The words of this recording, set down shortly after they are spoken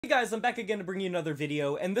Hey guys, I'm back again to bring you another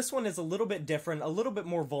video, and this one is a little bit different, a little bit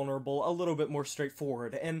more vulnerable, a little bit more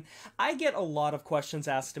straightforward, and I get a lot of questions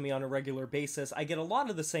asked to me on a regular basis. I get a lot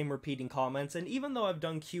of the same repeating comments, and even though I've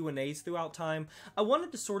done Q&As throughout time, I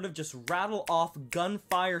wanted to sort of just rattle off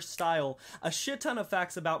gunfire style a shit ton of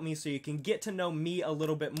facts about me so you can get to know me a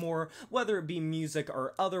little bit more, whether it be music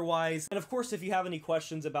or otherwise. And of course, if you have any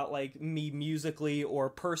questions about like me musically or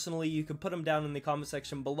personally, you can put them down in the comment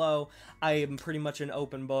section below. I am pretty much an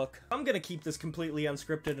open book. I'm gonna keep this completely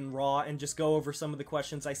unscripted and raw and just go over some of the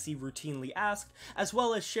questions I see routinely asked, as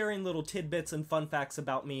well as sharing little tidbits and fun facts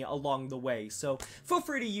about me along the way, so feel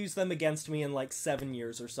free to use them against me in like 7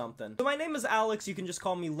 years or something. So my name is Alex, you can just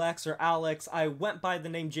call me Lex or Alex. I went by the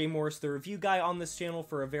name J Morris the Review Guy on this channel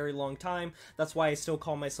for a very long time. That's why I still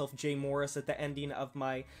call myself J Morris at the ending of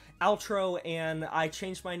my outro, and I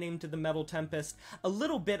changed my name to the Metal Tempest a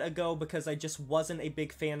little bit ago because I just wasn't a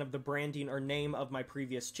big fan of the branding or name of my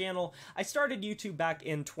previous channel. I started YouTube back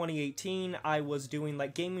in 2018. I was doing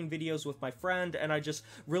like gaming videos with my friend, and I just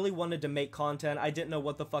really wanted to make content. I didn't know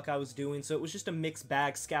what the fuck I was doing, so it was just a mixed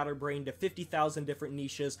bag, scatterbrained to 50,000 different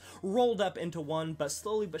niches rolled up into one, but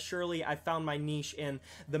slowly but surely I found my niche in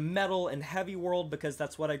the metal and heavy world because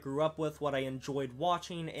that's what I grew up with, what I enjoyed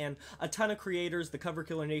watching, and a ton of creators, the Cover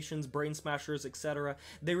Killer Nations, Brain Smashers, etc.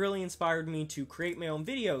 They really inspired me to create my own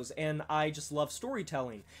videos, and I just love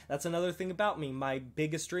storytelling. That's another thing about me. My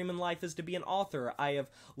biggest dream in life is to be an author. I have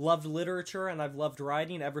loved literature and I've loved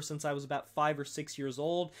writing ever since I was about 5 or 6 years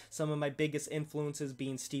old. Some of my biggest influences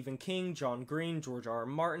being Stephen King, John Green, George R. R.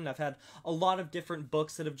 Martin. I've had a lot of different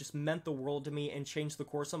books that have just meant the world to me and changed the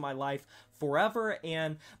course of my life forever,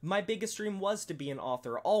 and my biggest dream was to be an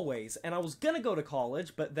author, always. And I was gonna go to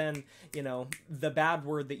college, but then, you know, the bad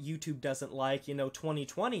word that YouTube doesn't like,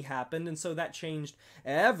 2020 happened, and so that changed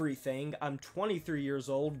everything. I'm 23 years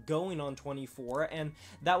old, going on 24, and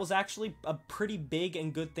that was actually a pretty big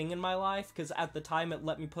and good thing in my life, because at the time it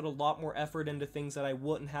let me put a lot more effort into things that I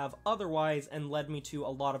wouldn't have otherwise, and led me to a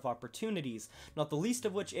lot of opportunities, not the least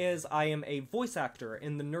of which is I am a voice actor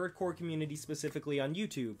in the nerdcore community, specifically on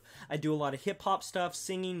YouTube. I do a lot of hip-hop stuff,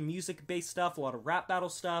 singing, music-based stuff, a lot of rap battle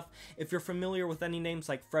stuff. If you're familiar with any names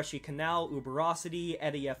like Freshie Canal, Uberosity,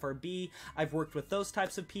 Eddie FRB, I've worked with those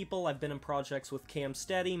types of people. I've been in projects with Cam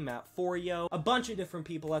Steady, Matt Forio, a bunch of different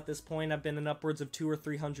people at this point. I've been in upwards of 200 or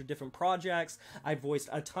 300 different projects. I've voiced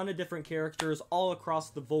a ton of different characters all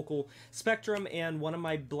across the vocal spectrum, and one of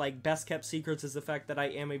my best kept secrets is the fact that I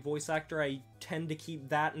am a voice actor. I tend to keep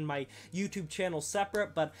that and my YouTube channel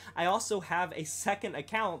separate, but I also have a second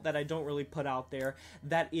account that I don't really put out there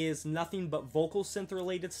that is nothing but vocal synth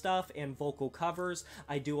related stuff and vocal covers.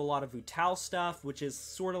 I do a lot of Utao stuff, which is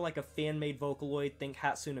sort of like a fan-made Vocaloid, think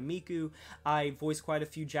Hatsune Miku. I voice quite a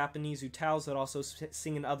few Japanese Utaos that also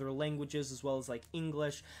sing in other languages as well as like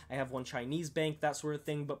English. I have one Chinese bank, that sort of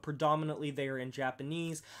thing, but predominantly they are in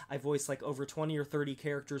Japanese. I voice like over 20 or 30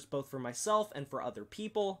 characters both for myself and for other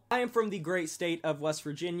people. I am from the great state of West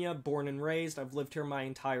Virginia, born and raised. I've lived here my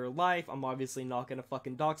entire life. I'm obviously not gonna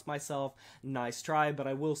fucking dox myself. Nice try, but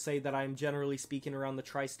I will say that I'm generally speaking around the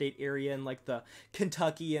tri-state area and like the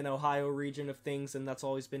Kentucky and Ohio region of things, and that's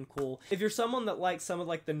always been cool. If you're someone that likes some of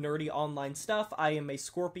like the nerdy online stuff, I am a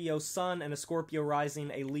Scorpio sun and a Scorpio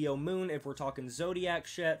rising, a Leo moon if we're talking zodiac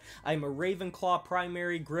shit. I'm a Ravenclaw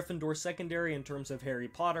primary, Gryffindor secondary in terms of Harry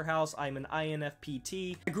Potter house. I'm an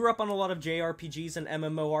INFPT. I grew up on a lot of JRPGs and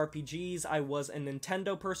MMORPGs. I was a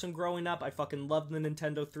Nintendo person growing up. I fucking loved the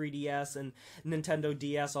Nintendo 3DS and Nintendo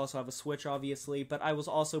DS. Also have a Switch, obviously, but I was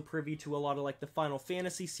also privy to a lot of like the Final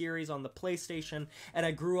Fantasy series on the PlayStation, and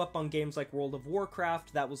I grew up on games like World of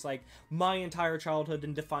Warcraft. That was like my entire childhood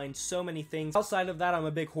and defined so many things. Outside of that, I'm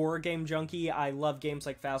a big horror game junkie. I love games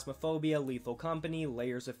like Phasmophobia, Lethal Company,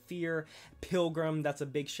 Layers of Fear, Pilgrim. That's a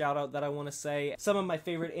big shout out that I want to say. Some of my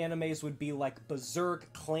favorite animes would be like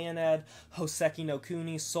Berserk, Clannad, Hoseki no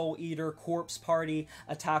Kuni, Soul Eater, Corpse Party,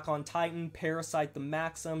 Attack on Titan, Parasite the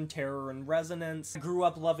Maxim, Terror and Resonance. I grew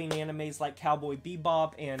up loving animes like Cowboy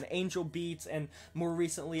Bebop and Angel Beats, and more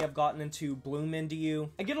recently I've gotten into Bloom Into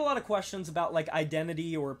You. I get a lot of questions about like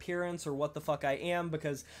identity or appearance or what the fuck I am,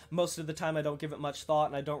 because most of the time I don't give it much thought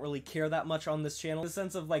and I don't really care that much on this channel. In the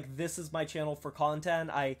sense of like, this is my channel for content.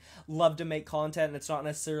 I love to make content, and it's not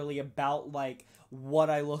necessarily about like what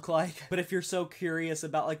I look like. But if you're so curious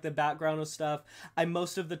about like the background of stuff,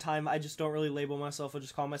 most of the time I just don't really label myself. I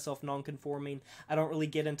just call myself non-conforming. I don't really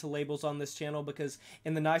get into labels on this channel because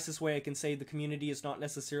in the nicest nicest way I can say the community is not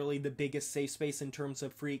necessarily the biggest safe space in terms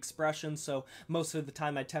of free expression, so most of the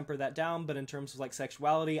time I temper that down. But in terms of like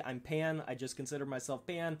sexuality, I'm pan. I just consider myself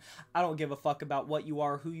pan. I don't give a fuck about what you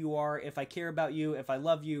are, who you are. If I care about you, if I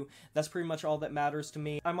love you, that's pretty much all that matters to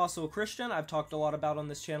me. I'm also a Christian. I've talked a lot about on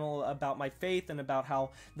this channel about my faith and about how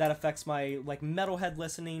that affects my like metalhead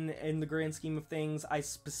listening in the grand scheme of things. I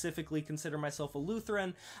specifically consider myself a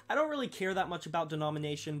Lutheran. I don't really care that much about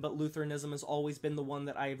denomination, but Lutheranism has always been the one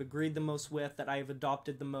that I have agreed the most with, that I have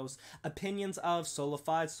adopted the most opinions of. Sola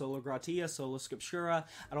fide, sola gratia, sola scriptura.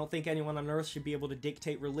 I don't think anyone on earth should be able to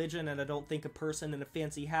dictate religion, and I don't think a person in a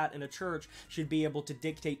fancy hat in a church should be able to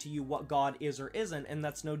dictate to you what God is or isn't. And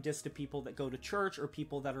that's no diss to people that go to church or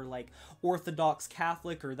people that are like Orthodox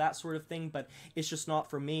Catholic or that sort of thing, but it's just not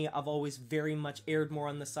for me. I've always very much erred more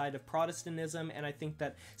on the side of Protestantism, and I think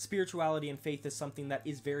that spirituality and faith is something that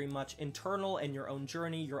is very much internal and your own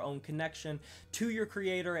journey, your own connection to your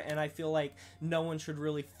creator, and I feel like no one should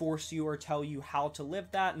really force you or tell you how to live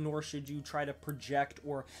that, nor should you try to project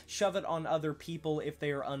or shove it on other people if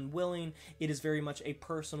they are unwilling. It is very much a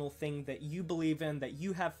personal thing that you believe in, that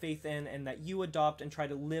you have faith in, and that you adopt and try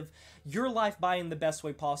to live your life by in the best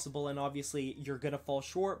way possible. And obviously you're gonna fall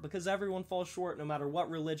short, because everyone falls short no matter what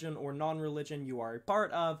religion or non-religion you are a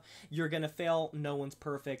part of. You're gonna fail. No one's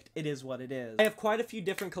perfect. It is what it is. I have quite a few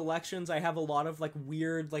different collections. I have a lot of like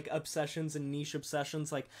weird like obsessions and niche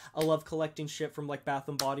obsessions. Like I love collecting shit from like Bath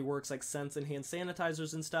and Body Works, like scents and hand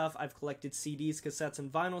sanitizers and stuff. I've collected CDs, cassettes,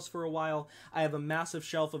 and vinyls for a while. I have a massive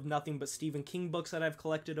shelf of nothing but Stephen King books that I've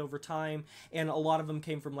collected over time, and a lot of them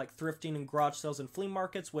came from like thrifting and garage sales and flea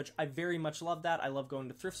markets, which I very much love that. I love going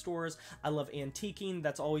to thrift stores. I love antiquing.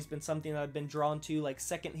 That's always been something that I've been drawn to, like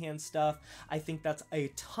secondhand stuff. I think that's a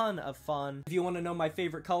ton of fun. If you want to know my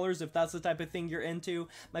favorite colors, if that's the type of thing you're into,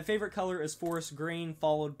 my favorite color is forest green,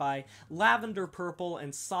 followed by lavender purple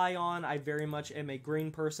and cyan. I very much am a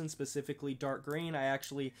green person, specifically dark green. I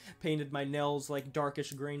actually painted my nails like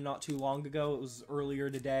darkish green not too long ago. It was earlier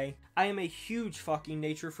today. I am a huge fucking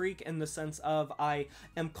nature freak in the sense of I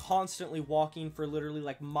am constantly walking for literally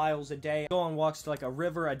like miles a day. I go on walks to like a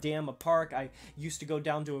river, a dam, a park. I used to go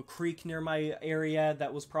down to a creek near my area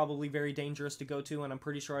that was probably very dangerous to go to, and I'm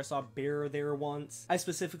pretty sure I saw a bear there once. I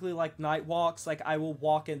specifically like night walks. Like I will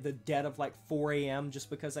walk in the dead of like 4 a.m. just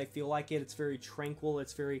because I feel like it. It's very tranquil.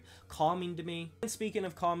 It's very calming to me. And speaking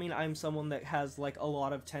of calming, I'm someone that has like a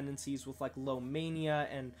lot of tendencies with like low mania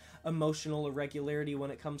and emotional irregularity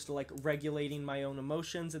when it comes to like regulating my own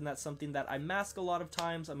emotions, and that's something that I mask a lot of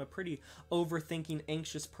times. I'm a pretty overthinking,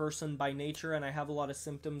 anxious person by nature, and I have a lot of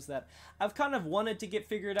symptoms that I've kind of wanted to get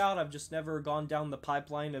figured out. I've just never gone down the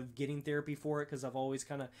pipeline of getting therapy for it, because I've always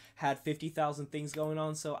kind of had 50,000 things going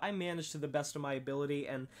on. So I manage to the best of my ability,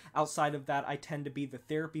 and outside of that, I tend to be the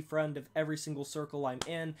therapy friend of every single circle I'm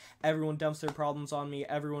in. Everyone dumps their problems on me.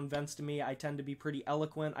 Everyone vents to me. I tend to be pretty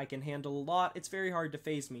eloquent. I can handle a lot. It's very hard to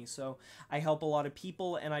faze me. So I help a lot of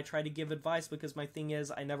people, and I try to give advice, because my thing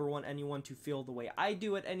is I never want anyone to feel the way I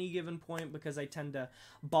do at any given point, because I tend to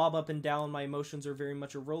bob up and down. My emotions are very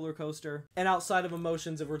much a roller coaster. And outside of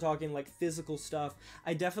emotions, if we're talking like physical stuff,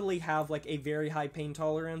 I definitely have like a very high pain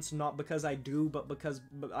tolerance, not because I do, but because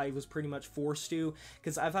I was pretty much forced to,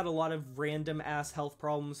 because I've had a lot of random ass health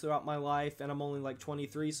problems throughout my life, and I'm only like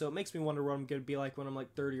 23, so it makes me wonder what I'm gonna be like when I'm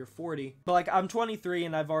like 30 or 40. But like I'm 23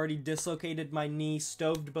 and I've already dislocated my knee,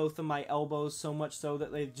 stoved both of my elbows, so much so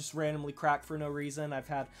that they just randomly crack for no reason. I've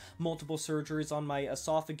had multiple surgeries on my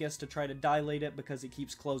esophagus to try to dilate it because it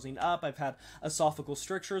keeps closing up. I've had esophageal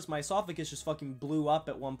strictures. My esophagus just fucking blew up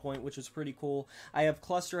at one point, which is pretty cool. I have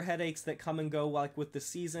cluster headaches that come and go like with the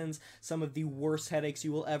seasons. Some of the worst headaches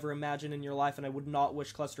you will ever imagine in your life, and I would not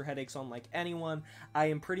wish cluster headaches on like anyone. I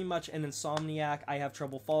am pretty much an insomniac. I have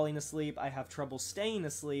trouble falling asleep. I have trouble staying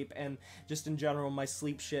asleep, and just in general, my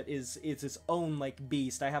sleep shit is its own like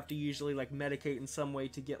beast. I have to usually like medicate in some way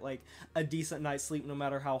to get like a decent night's sleep, no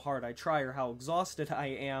matter how hard I try or how exhausted I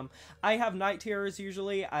am. I have night terrors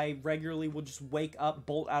usually. I regularly will just wake up,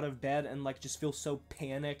 bolt out of bed, and like just feel so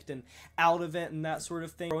panicked and out of it and that sort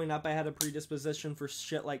of thing. Growing up, I had a predisposition for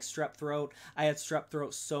shit like strep throat. I had strep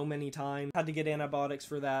throat so many times. Had to get antibiotics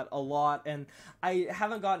for that a lot, and I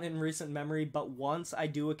haven't gotten it in recent memory, but once I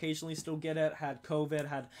do occasionally still get it. Had COVID,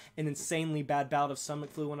 had an insanely bad bout of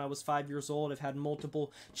stomach flu when I was 5 years old. I've had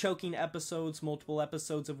multiple choking episodes, multiple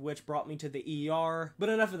episodes of which brought me to the ER. But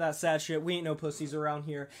enough of that sad shit. We ain't no pussies around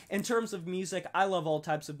here. In terms of music, I love all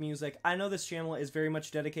types of music. I know this channel is very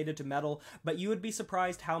much dedicated to metal, but you would be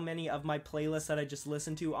surprised how many of my playlists that I just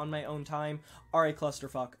listen to on my own time are a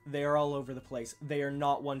clusterfuck. They are all over the place. They are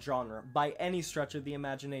not one genre by any stretch of the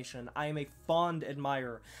imagination. I am a fond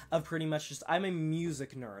admirer of pretty much just, I I'm a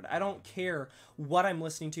music nerd. I don't care what I'm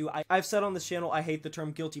listening to. I've said on this channel, I hate the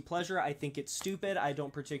term guilty pleasure. I think it's stupid. I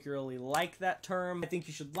don't particularly like that term. I think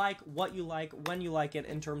you should like what you like when you like it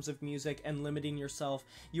in terms of music, and limiting yourself.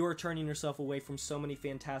 You are turning yourself away from so many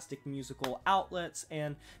fantastic musical outlets,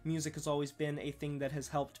 and music has always been a thing that has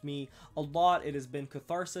helped me a lot. It has been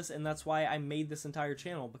catharsis, and that's why I made this entire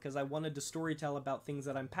channel, because I wanted to storytell about things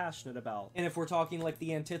that I'm passionate about. And if we're talking like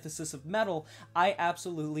the antithesis of metal, I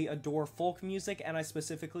absolutely adore folk music, and I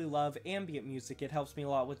specifically love ambient music. It helps me a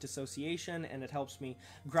lot with dissociation, and it helps me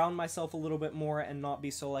ground myself a little bit more and not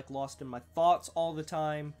be so like lost in my thoughts all the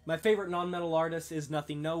time. My favorite non-metal artist is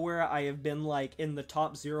Nothing Nowhere. I have been like in the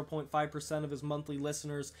top 0.5% of his monthly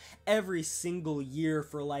listeners every single year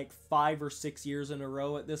for like 5 or 6 years in a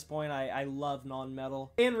row at this point. I love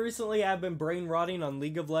non-metal. And recently I've been brain rotting on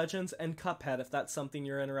League of Legends and Cuphead, if that's something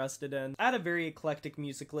you're interested in. I had a very eclectic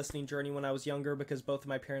music listening journey when I was younger, because both of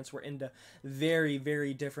my parents were into very,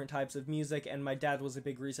 very different types of music, and my dad was a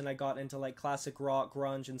big reason I got into like classic rock,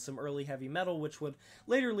 grunge, and some early heavy metal, which would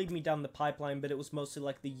later lead me down the pipeline, but it was mostly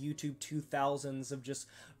like the YouTube 2000s of just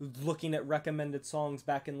looking at recommended songs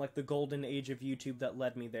back in like the golden age of YouTube that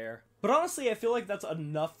led me there. But honestly, I feel like that's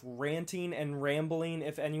enough ranting and rambling.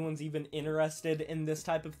 If anyone's even interested in this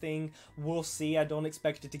type of thing, we'll see. I don't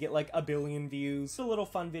expect it to get like a billion views. It's a little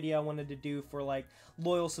fun video I wanted to do for like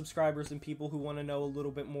loyal subscribers and people who want to know a little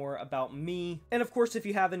bit more about me. And of course, if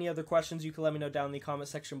you have any other questions, you can let me know down in the comment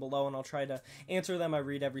section below, and I'll try to answer them. I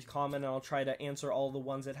read every comment, and I'll try to answer all the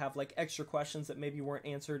ones that have like extra questions that maybe weren't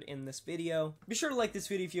answered in this video. Be sure to like this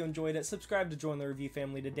video if you enjoyed it, subscribe to join the review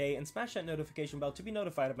family today, and smash that notification bell to be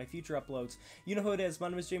notified of my future uploads. You know who it is. My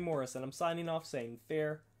name is Jay Morris, and I'm signing off saying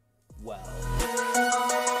farewell.